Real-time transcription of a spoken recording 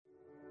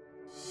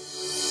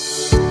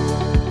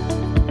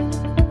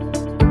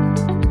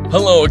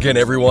Hello again,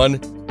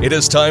 everyone. It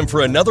is time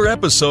for another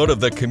episode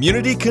of the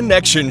Community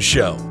Connection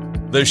Show,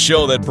 the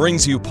show that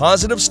brings you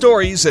positive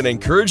stories and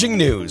encouraging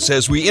news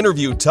as we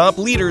interview top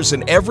leaders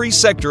in every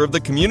sector of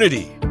the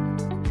community.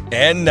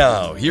 And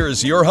now, here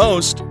is your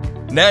host,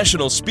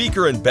 national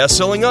speaker and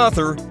best-selling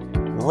author,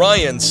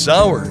 Ryan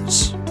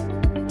Sowers.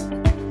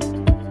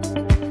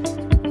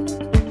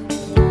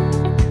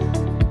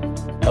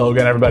 Hello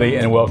again, everybody,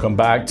 and welcome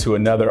back to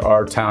another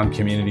Our Town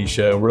Community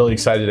Show. Really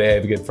excited today. I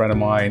have a good friend of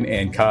mine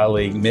and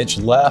colleague, Mitch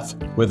Leff,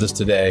 with us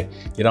today.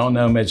 You don't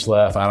know Mitch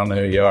Leff, I don't know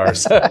who you are.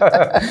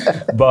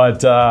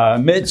 But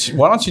Mitch,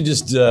 why don't you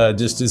just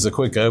as a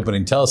quick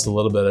opening, tell us a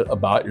little bit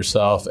about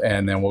yourself,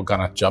 and then we'll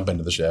kind of jump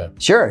into the show.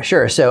 Sure.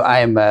 So I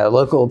am a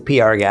local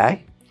PR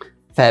guy.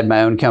 I've had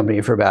my own company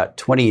for about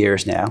 20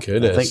 years now.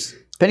 Goodness. I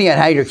think, depending on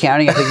how you're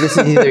counting, I think this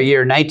is either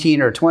year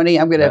 19 or 20.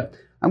 I'm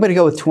gonna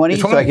go with 20.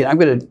 So I'm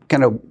gonna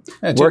kind of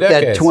work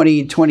that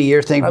 20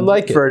 year thing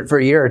for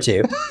a year or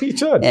two. You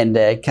should. And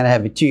kind of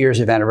have 2 years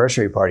of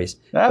anniversary parties.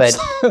 But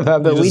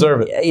you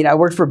deserve it. You know, I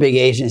worked for big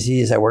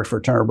agencies. I worked for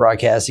Turner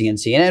Broadcasting and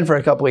CNN for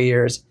a couple of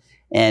years,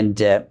 and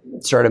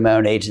started my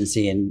own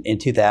agency in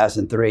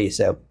 2003.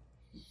 So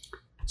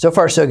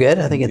far so good.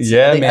 I think it's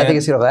I think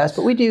it's gonna last.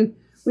 But we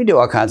do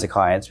all kinds of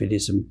clients. We do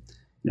some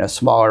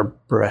smaller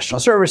professional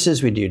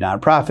services. We do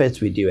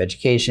nonprofits. We do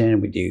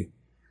education. We do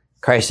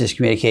crisis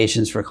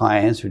communications for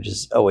clients, which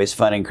is always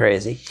fun and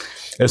crazy.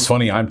 It's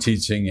funny, I'm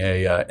teaching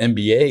a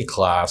MBA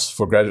class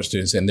for graduate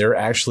students, and they're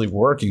actually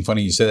working,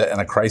 funny you say that, in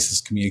a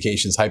crisis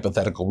communications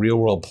hypothetical real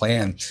world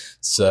plan.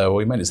 So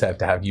we might just have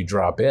to have you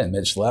drop in,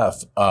 Mitch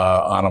Leff,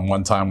 on them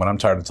one time when I'm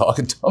tired of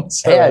talking to them.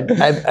 So. Hey,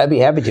 I'd be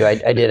happy to.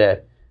 I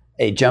did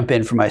a jump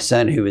in for my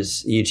son who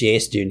was a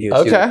UGA student. He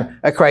was doing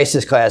a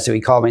crisis class, so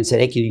he called me and said,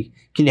 hey,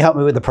 can you help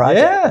me with the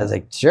project? Yeah. I was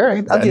like, sure,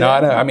 I'll do that. No, I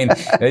know. I mean,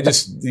 they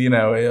just,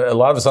 a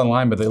lot of us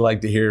online, but they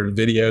like to hear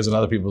videos and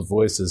other people's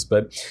voices.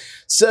 But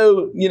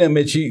so,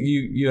 Mitch,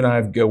 you and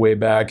I go way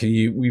back,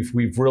 and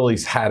we've really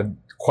had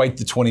quite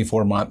the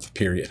 24-month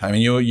period. I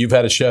mean, you've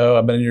had a show,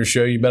 I've been in your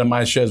show, you've been in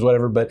my shows,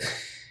 whatever, but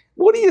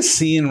what are you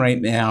seeing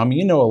right now? I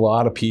mean, a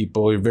lot of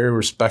people, you're very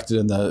respected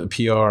in the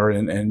PR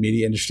and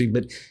media industry,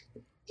 but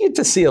you get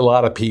to see a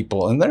lot of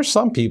people, and there's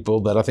some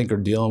people that I think are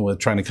dealing with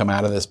trying to come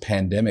out of this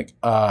pandemic.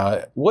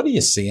 What are you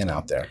seeing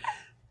out there?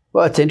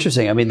 Well, it's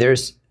interesting. I mean,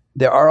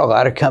 there are a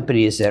lot of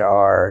companies that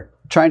are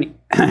trying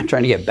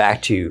to get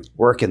back to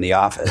work in the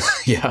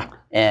office. Yeah,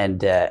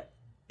 and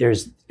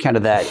there's kind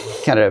of that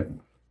a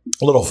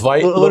little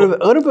fight, a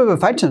little bit of a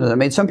fight to them. I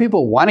mean, some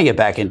people want to get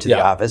back into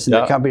the office, and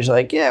the companies are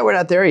like, "Yeah, we're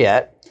not there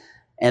yet."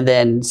 And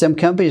then some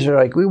companies are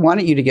like, "We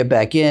wanted you to get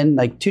back in,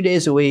 like 2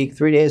 days a week,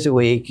 3 days a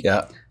week."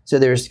 Yeah. So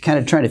there's kind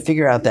of trying to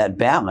figure out that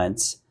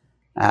balance.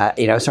 I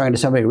was talking to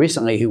somebody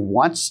recently who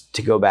wants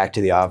to go back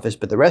to the office,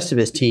 but the rest of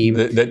his team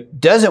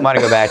doesn't want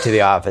to go back to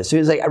the office. So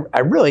he's like,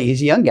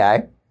 he's a young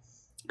guy.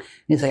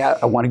 He's like,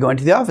 I want to go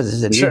into the office. This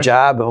is a new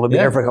job. I've only been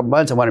there for a couple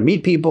months. I want to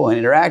meet people and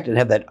interact and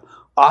have that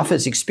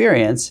office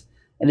experience.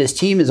 And his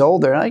team is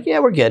older. I'm like, yeah,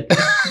 we're good.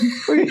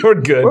 We're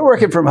good. We're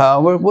working from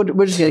home.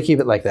 We're just going to keep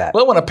it like that.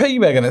 Well, I want to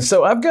piggyback on this.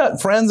 So I've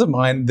got friends of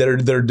mine that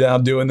are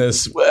down doing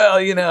this. Well,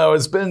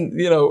 it's been,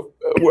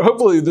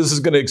 hopefully this is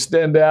going to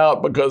extend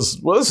out because,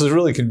 this is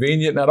really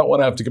convenient and I don't want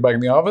to have to go back in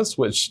the office,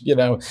 which,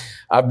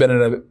 I've been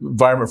in an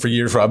environment for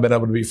years where I've been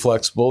able to be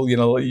flexible.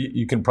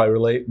 You can probably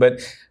relate. But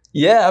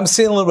yeah, I'm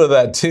seeing a little bit of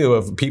that too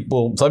of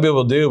people, some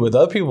people do, but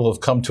other people have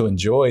come to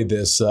enjoy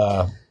this.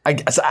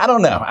 I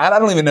don't know. I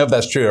don't even know if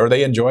that's true. Are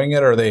they enjoying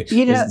it, or are they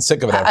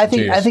sick of it after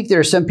 2 years? I think there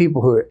are some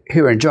people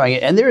who are enjoying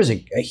it, and there is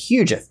a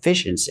huge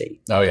efficiency.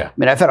 Oh yeah. I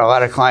mean, I've had a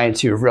lot of clients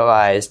who have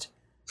realized,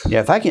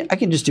 if I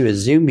can just do a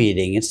Zoom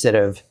meeting instead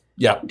of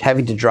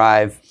having to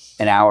drive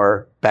an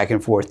hour back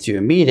and forth to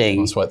a meeting.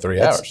 That's what, 3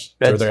 hours?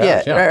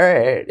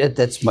 Right.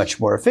 That's much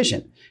more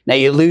efficient. Now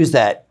you lose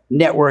that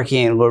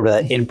networking and a little bit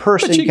of that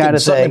in-person kind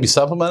of thing. Maybe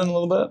supplementing a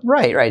little bit.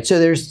 Right. So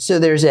there's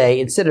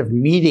instead of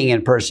meeting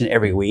in person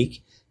every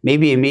week,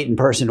 maybe you meet in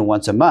person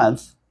once a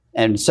month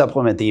and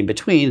supplement the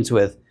in-betweens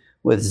with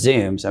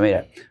Zooms. I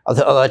mean,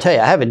 I'll tell you,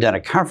 I haven't done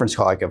a conference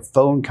call, like a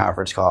phone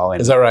conference call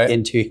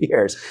in 2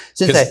 years.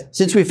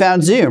 Since we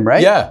found Zoom,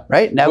 right? Yeah.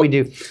 Right? Now we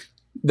do.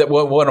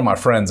 One of my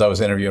friends I was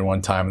interviewing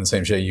one time in the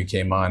same show you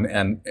came on,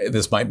 and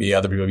this might be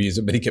other people have used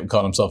it, but he kept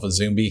calling himself a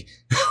Zombie.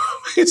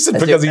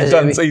 Because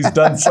he's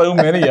done so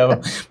many of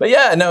them. But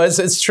yeah, no,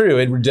 it's true.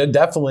 It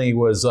definitely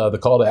was the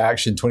call to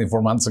action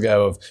 24 months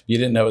ago of you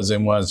didn't know what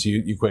Zoom was,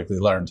 you quickly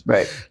learned.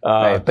 Right.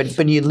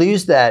 But you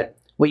lose that.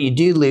 What you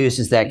do lose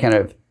is that kind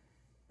of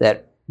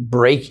that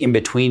break in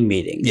between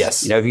meetings.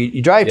 Yes. If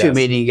you drive to a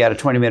meeting, you got a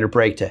 20-minute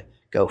break to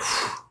go.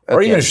 Okay.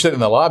 Or even just sit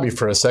in the lobby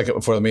for a second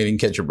before the meeting,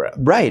 catch your breath.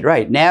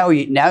 Right. Now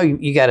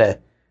you got a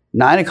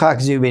 9 o'clock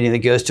Zoom meeting that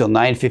goes till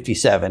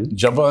 9:57.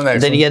 Jump on the next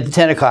one. Then you get the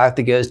 10 o'clock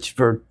that goes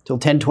till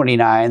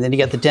 10:29. Then you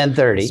get the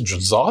 10:30. It's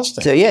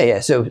exhausting. So yeah.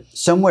 So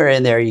somewhere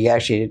in there, you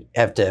actually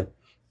have to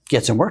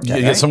get some work done.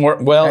 Get some work.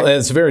 Well, right.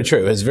 It's very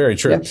true. It's very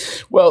true. Yeah.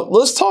 Well,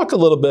 let's talk a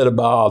little bit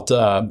about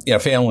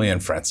family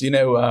and friends.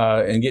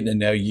 And getting to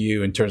know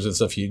you in terms of the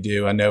stuff you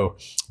do. I know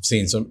I've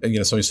seen some of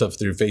your stuff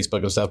through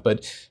Facebook and stuff.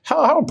 But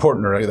how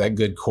important are that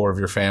good core of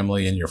your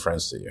family and your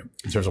friends to you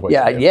in terms of what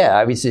you do? Yeah.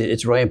 Obviously,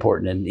 it's really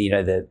important, and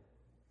that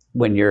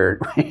when you're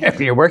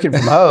working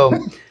from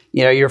home.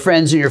 Your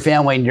friends and your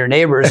family and your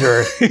neighbors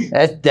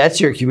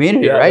that's your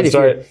community, right?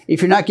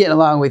 If you're not getting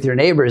along with your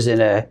neighbors in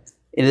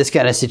this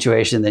kind of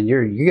situation, then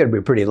you're going to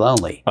be pretty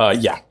lonely.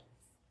 100%.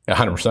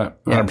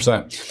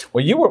 100%.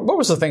 Well, what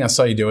was the thing I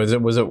saw you do?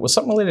 Was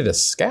something related to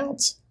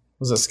Scouts?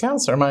 Was it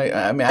Scouts? Or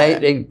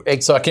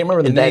so I can't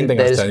remember the name thing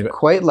I was telling you. But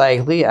quite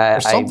likely.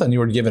 There's something you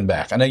were giving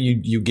back. I know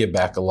you give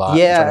back a lot.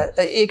 Yeah,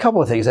 a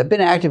couple of things. I've been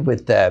active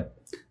with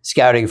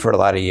scouting for a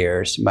lot of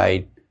years.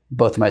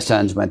 Both of my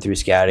sons went through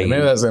scouting.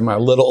 Maybe that's in my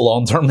little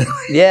long-term memory.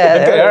 Yeah,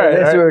 okay,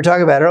 that's what we were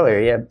talking about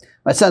earlier. Yeah,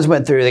 my sons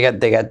went through.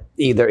 They got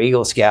their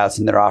Eagle Scouts,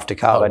 and they're off to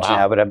college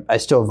now. But I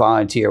still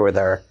volunteer with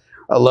our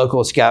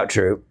local scout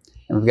troop,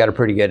 and we've got a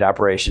pretty good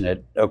operation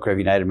at Oak Grove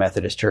United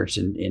Methodist Church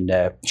in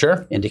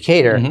Decatur.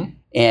 Mm-hmm.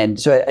 And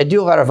so I do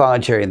a lot of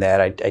volunteering in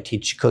that. I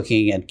teach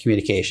cooking and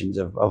communications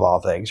of all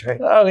things, right?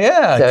 Oh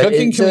yeah,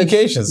 cooking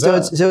communications. So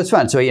it's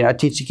fun. So I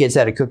teach the kids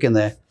how to cook in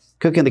the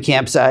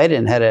campsite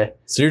and how to.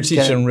 So you're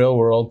teaching them real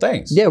world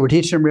things. Yeah, we're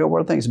teaching them real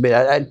world things.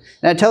 But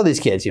I tell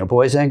these kids,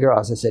 boys and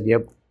girls, I said,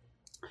 you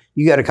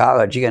go to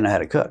college, you got to know how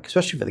to cook,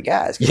 especially for the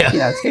guys.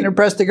 Yeah. It's going to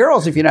impress the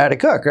girls if you know how to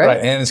cook, right? Right,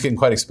 and it's getting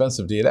quite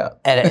expensive to eat out.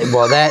 And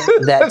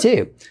that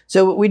too.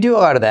 So we do a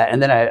lot of that, and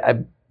then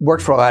I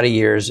worked for a lot of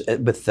years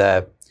with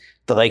the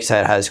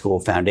Lakeside High School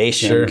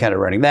Foundation, kind of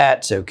running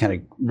that. So kind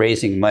of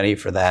raising money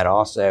for that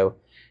also.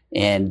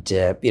 And,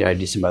 I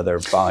do some other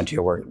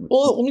volunteer work.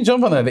 Well, let me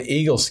jump on that. The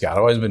Eagle Scout. I've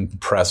always been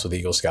impressed with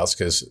Eagle Scouts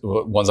because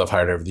ones I've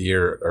hired over the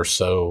year are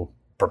so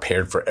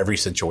prepared for every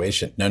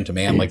situation known to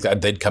man. Like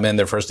they'd come in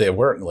their first day of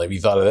work and like, have you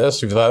thought of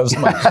this? Have you thought of this?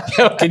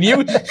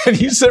 Can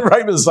you sit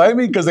right beside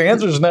me? Because the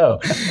answer is no.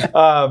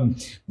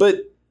 But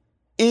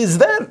is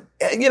that,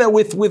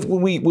 with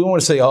when we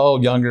want to say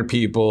all younger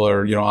people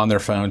are, on their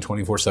phone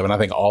 24/7. I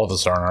think all of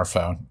us are on our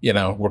phone.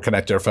 We're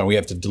connected to our phone. We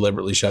have to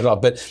deliberately shut it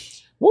off. But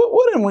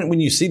when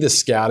you see the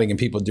scouting and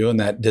people doing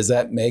that, does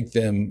that make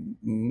them,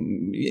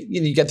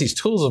 you got these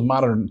tools of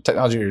modern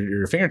technology at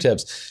your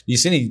fingertips. Do you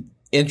see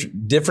any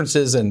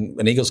differences in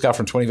an Eagle Scout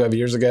from 25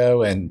 years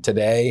ago and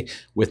today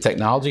with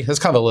technology? That's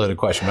kind of a loaded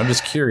question. I'm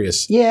just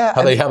curious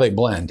how they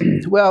blend.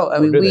 Well,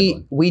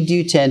 we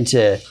do tend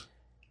to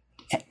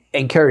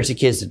encourage the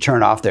kids to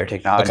turn off their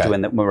technology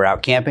when we're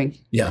out camping.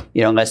 Yeah.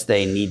 Unless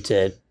they need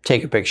to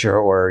take a picture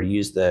or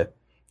use the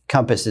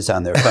compass that's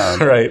on their phone.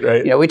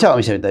 Right. We tell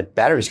them the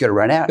battery's going to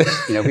run out.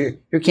 If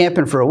you're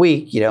camping for a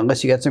week,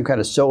 unless you got some kind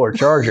of solar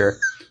charger,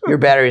 your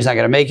battery's not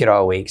going to make it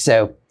all week.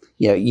 So,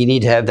 you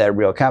need to have that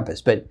real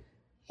compass. But,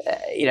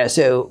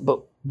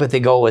 but the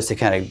goal was to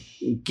kind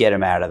of get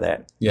them out of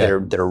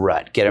their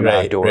rut, get them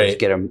outdoors,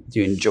 get them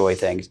to enjoy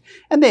things.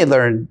 And they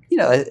learn,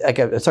 like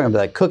I was talking about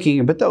like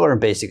cooking, but they'll learn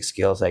basic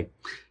skills. Like,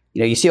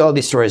 you see all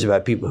these stories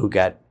about people who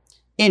got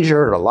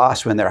injured or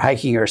lost when they're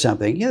hiking or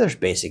something. There's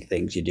basic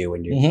things you do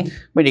when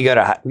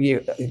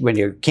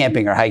you're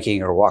camping or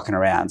hiking or walking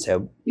around.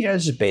 So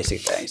it's just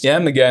basic things. Yeah,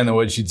 I'm the guy in the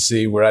woods you'd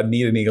see where I'd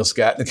meet an Eagle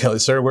Scout and they'd go,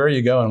 "Sir, where are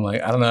you going?" I'm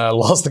like, "I don't know. I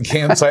lost the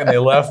campsite and they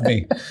left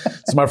me."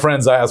 So my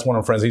friends, I asked one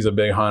of my friends. He's a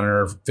big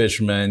hunter,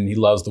 fisherman. He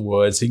loves the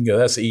woods. He can go,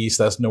 "That's east,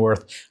 that's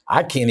north."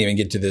 I can't even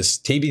get to this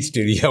TV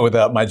studio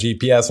without my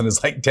GPS, and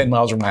it's like 10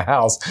 miles from my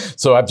house.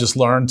 So I've just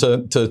learned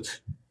to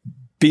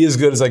be as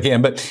good as I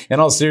can. But in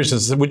all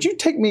seriousness, would you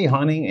take me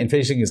hunting and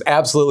fishing? Is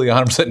absolutely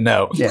 100%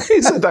 no. Yeah.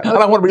 He said, I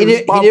don't want to be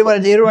responsible. He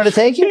didn't want to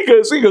take you?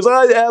 He goes,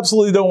 I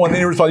absolutely don't want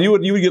any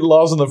responsibility. You would get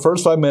lost in the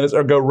first 5 minutes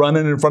or go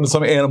running in front of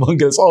some animal and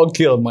get us all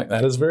killed. I'm like,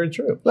 that is very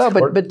true. Well,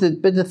 but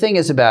the thing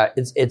is about,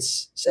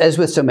 it's as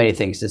with so many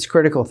things, it's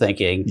critical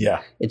thinking. Yeah.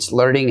 It's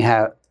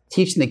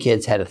teaching the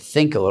kids how to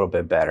think a little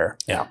bit better.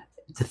 Yeah.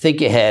 To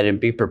think ahead and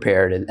be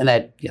prepared. And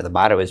that, the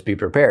motto is be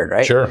prepared,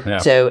 right? Sure. Yeah.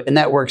 So, and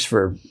that works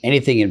for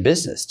anything in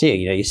business too.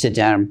 You sit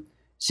down,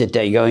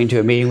 you go into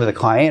a meeting with a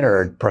client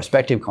or a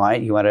prospective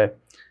client, you want to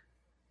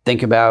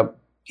think about,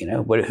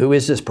 who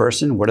is this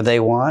person? What do they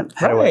want?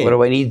 What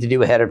do I need to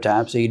do ahead of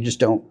time? So you just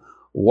don't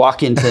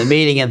walk into the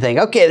meeting and think,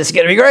 okay, this is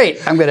going to be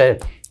great. I'm going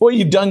to. Well,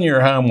 you've done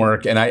your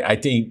homework, and I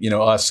think,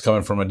 us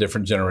coming from a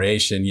different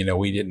generation,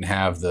 we didn't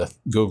have the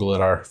Google at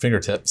our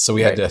fingertips, so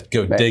we had to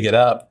go dig it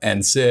up.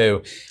 And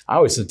so I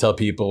always tell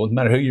people, no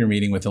matter who you're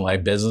meeting with in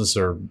life, business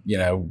or,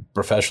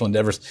 professional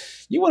endeavors,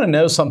 you want to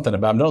know something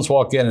about them. Don't just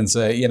walk in and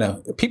say,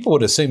 people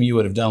would assume you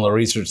would have done a little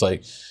research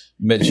like,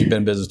 Mitch, you've been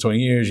in business 20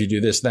 years, you do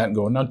this, that, and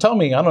go, no, tell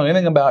me, I don't know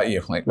anything about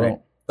you. Like,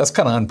 well, that's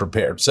kind of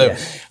unprepared. So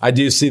I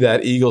do see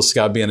that Eagle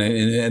Scout being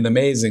an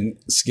amazing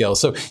skill.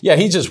 So yeah,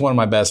 he's just one of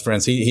my best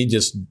friends. He's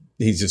just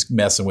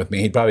messing with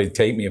me. He'd probably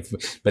take me,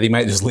 but he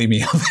might just leave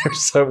me out there.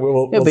 So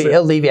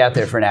he'll leave you out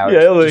there for an hour.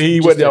 Yeah,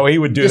 he would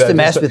do just that. To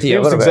mess with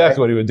you. That's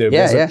exactly what he would do.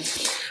 Yeah.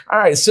 All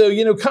right. So,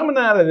 coming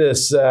out of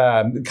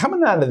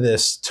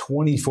this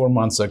 24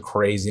 months of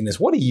craziness,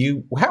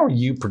 how are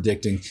you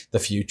predicting the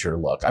future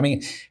look? I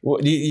mean,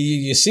 do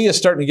you see us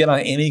starting to get on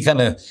any kind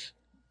of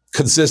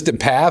consistent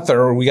path,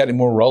 or we got any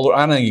more roller?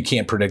 I know you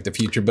can't predict the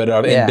future, but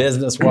in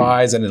business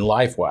wise and in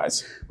life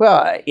wise.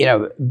 Well,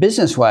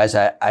 business wise,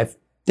 I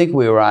think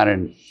we were on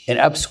an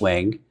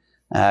upswing.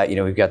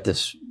 We've got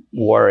this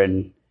war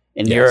in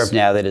Europe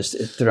now that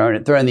has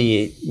thrown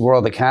the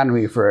world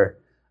economy for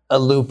a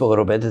loop a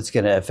little bit. That's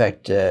going to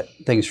affect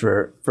things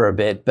for a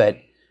bit. But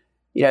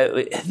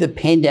the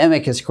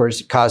pandemic has, of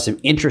course, caused some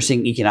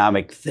interesting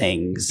economic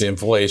things. The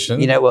inflation.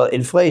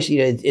 Inflation.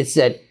 It's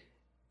that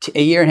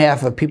a year and a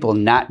half of people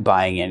not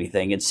buying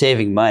anything and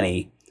saving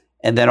money,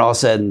 and then all of a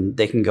sudden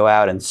they can go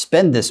out and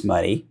spend this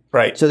money.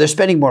 Right. So they're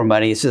spending more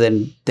money, so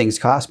then things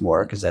cost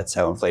more because that's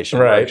how inflation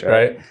works.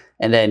 Right.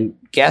 And then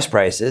gas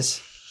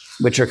prices,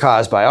 which are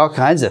caused by all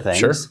kinds of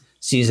things,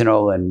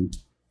 seasonal and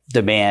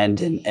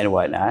demand and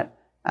whatnot.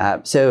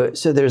 So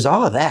there's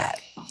all of that.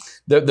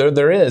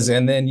 There is.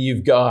 And then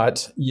you've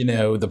got,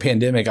 the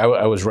pandemic.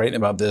 I was writing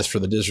about this for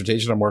the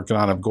dissertation I'm working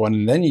on.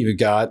 And then you've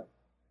got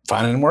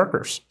finding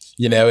workers.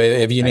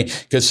 If you need,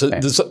 because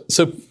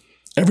so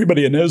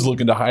everybody I know is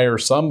looking to hire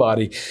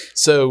somebody.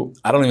 So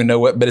I don't even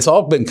know but it's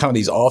all been kind of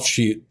these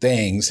offshoot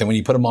things. And when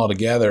you put them all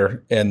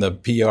together in the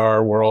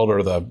PR world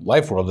or the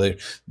life world,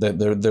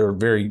 they're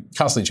very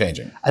constantly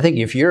changing. I think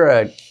if you're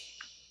a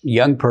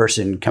young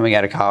person coming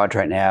out of college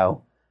right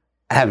now,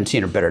 I haven't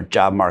seen a better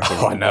job market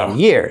in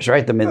years,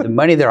 right? The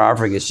money they're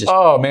offering is just...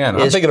 Oh, man.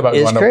 I'm thinking about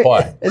going to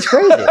apply. It's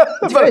crazy.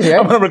 It's crazy, right?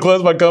 I'm going to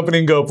close my company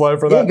and go apply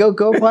for that. Yeah,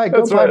 go apply.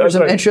 Go apply for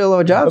some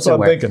entry-level job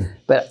somewhere. That's what I'm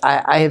thinking. But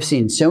I have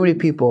seen so many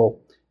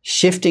people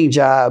shifting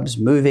jobs,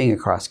 moving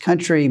across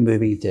country,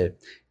 moving to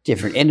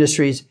different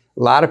industries.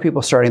 A lot of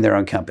people starting their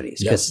own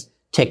companies because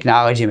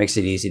technology makes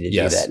it easy to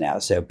do that now.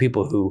 So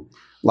people who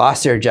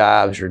lost their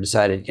jobs or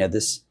decided,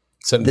 this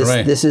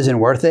isn't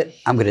worth it.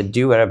 I'm going to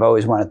do what I've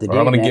always wanted to do.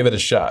 I'm going to give it a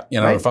shot.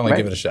 Finally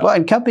give it a shot. Well,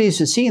 and companies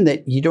have seen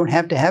that you don't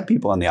have to have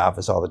people in the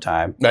office all the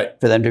time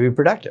for them to be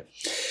productive.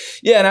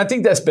 Yeah, and I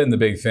think that's been the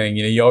big thing.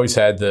 You always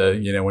had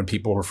when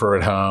people refer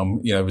at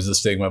home, it was the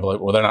stigma of like,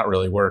 well, they're not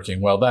really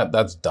working. Well,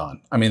 that's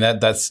done. I mean,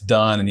 that's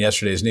done in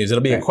yesterday's news.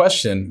 It'll be a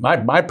question.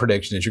 My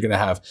prediction is you're going to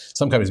have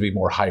some companies be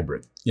more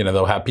hybrid.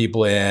 They'll have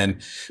people in,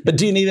 but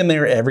do you need them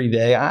there every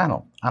day? I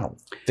don't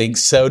think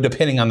so,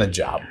 depending on the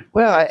job.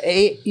 Well,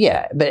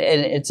 but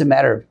it's a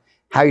matter of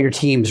how your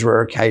teams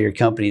work, how your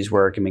companies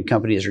work. I mean,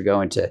 companies are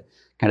going to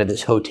kind of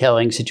this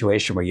hoteling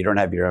situation where you don't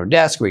have your own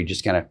desk, where you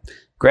just kind of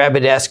grab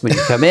a desk when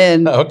you come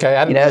in.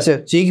 Okay.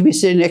 So you can be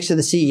sitting next to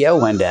the CEO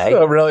one day.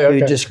 Oh, really? Okay.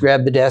 You just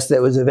grab the desk that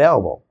was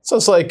available. So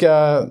it's like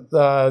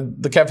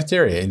the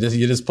cafeteria.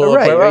 You just pull up.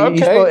 Right.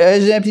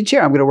 There's an empty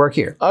chair. I'm going to work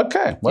here.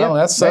 Okay. Well,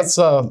 that's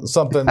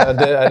something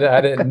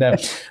I didn't know.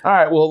 All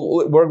right.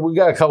 Well, we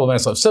got a couple of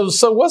minutes left.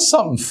 So what's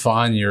something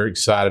fun you're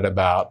excited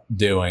about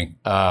doing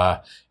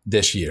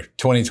this year,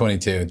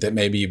 2022, that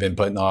maybe you've been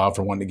putting off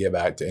or wanting to get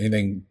back to?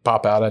 Anything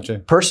pop out at you?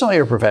 Personally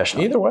or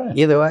professionally?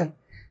 Either way.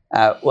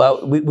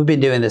 Well, we've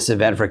been doing this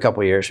event for a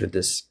couple of years with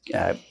this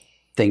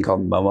thing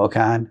called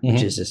MomoCon,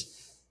 which is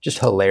this just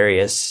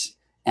hilarious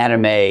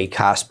anime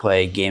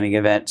cosplay gaming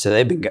event. So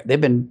they've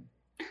been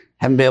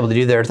haven't been able to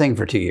do their thing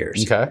for 2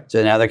 years. Okay.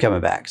 So now they're coming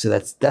back. So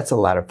that's a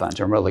lot of fun.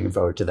 So I'm really looking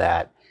forward to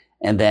that.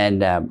 And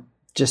then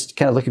just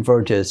kind of looking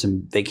forward to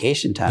some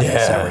vacation time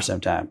this summer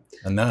sometime.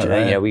 I know,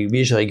 right? We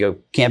usually go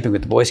camping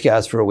with the Boy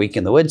Scouts for a week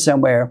in the woods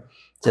somewhere.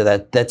 So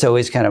that's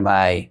always kind of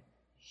my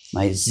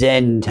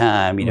Zen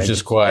time, which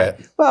is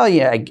quiet.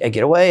 I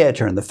get away. I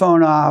turn the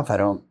phone off. I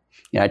don't,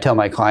 I tell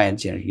my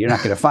clients, you're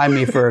not going to find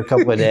me for a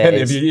couple of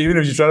days. And even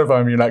if you try to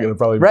find me, you're not going to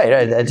probably.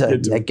 Right.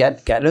 I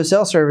got no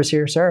cell service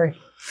here. Sorry.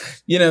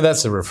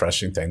 That's a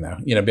refreshing thing, though.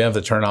 Being able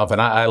to turn off.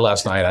 And I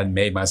last night, I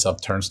made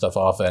myself turn stuff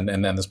off. And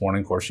then this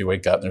morning, of course, you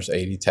wake up and there's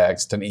 80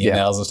 texts and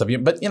emails and stuff.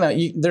 But,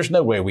 there's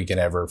no way we can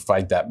ever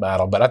fight that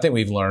battle. But I think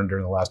we've learned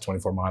during the last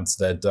 24 months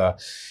that,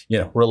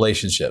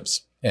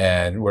 relationships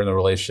and we're in the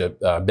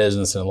relationship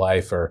business and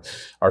life are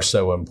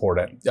so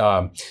important.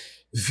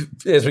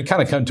 As we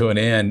kind of come to an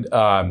end,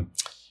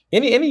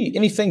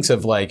 any things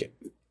of like,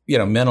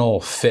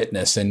 mental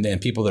fitness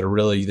and people that are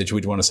really, that you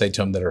would want to say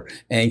to them that are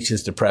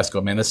anxious, depressed, go,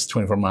 man, this is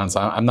 24 months.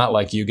 I'm not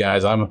like you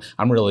guys. I'm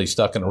really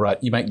stuck in a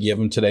rut. You might give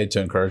them today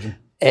to encourage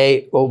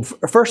them?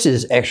 First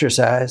is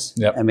exercise.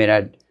 Yep. I mean,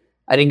 I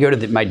didn't go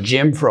to my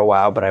gym for a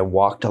while, but I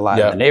walked a lot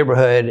in the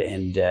neighborhood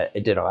and I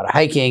did a lot of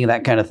hiking,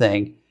 that kind of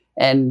thing.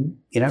 And,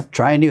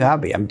 try a new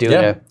hobby. I'm doing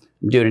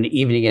an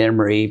evening at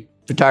Emory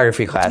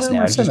photography class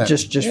now.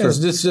 Just to learn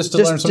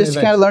something. Just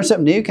kind of learn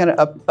something new, kind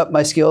of up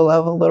my skill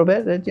level a little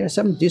bit. Do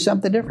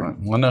something different.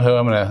 Well, I know who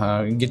I'm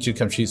going to get you to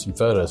come shoot some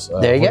photos.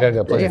 There you go.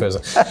 Got plenty of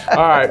photos. All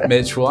right,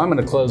 Mitch. Well, I'm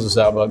going to close this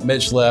out. But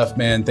Mitch Leff,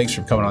 man, thanks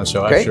for coming on the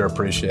show. Great. I sure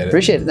appreciate it.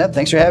 Appreciate it. No,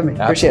 thanks for having me.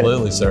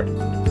 Absolutely, sir.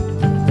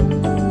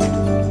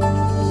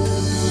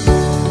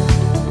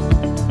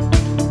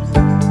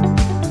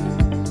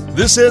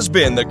 This has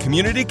been the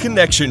Community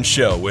Connection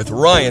Show with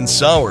Ryan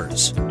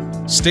Sowers.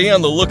 Stay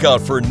on the lookout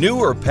for new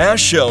or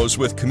past shows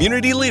with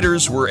community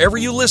leaders wherever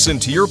you listen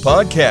to your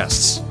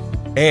podcasts.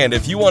 And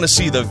if you want to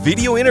see the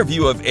video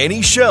interview of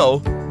any show,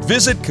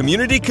 visit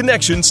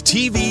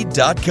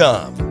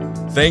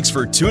CommunityConnectionsTV.com. Thanks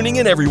for tuning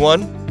in,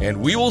 everyone,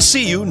 and we will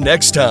see you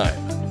next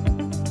time.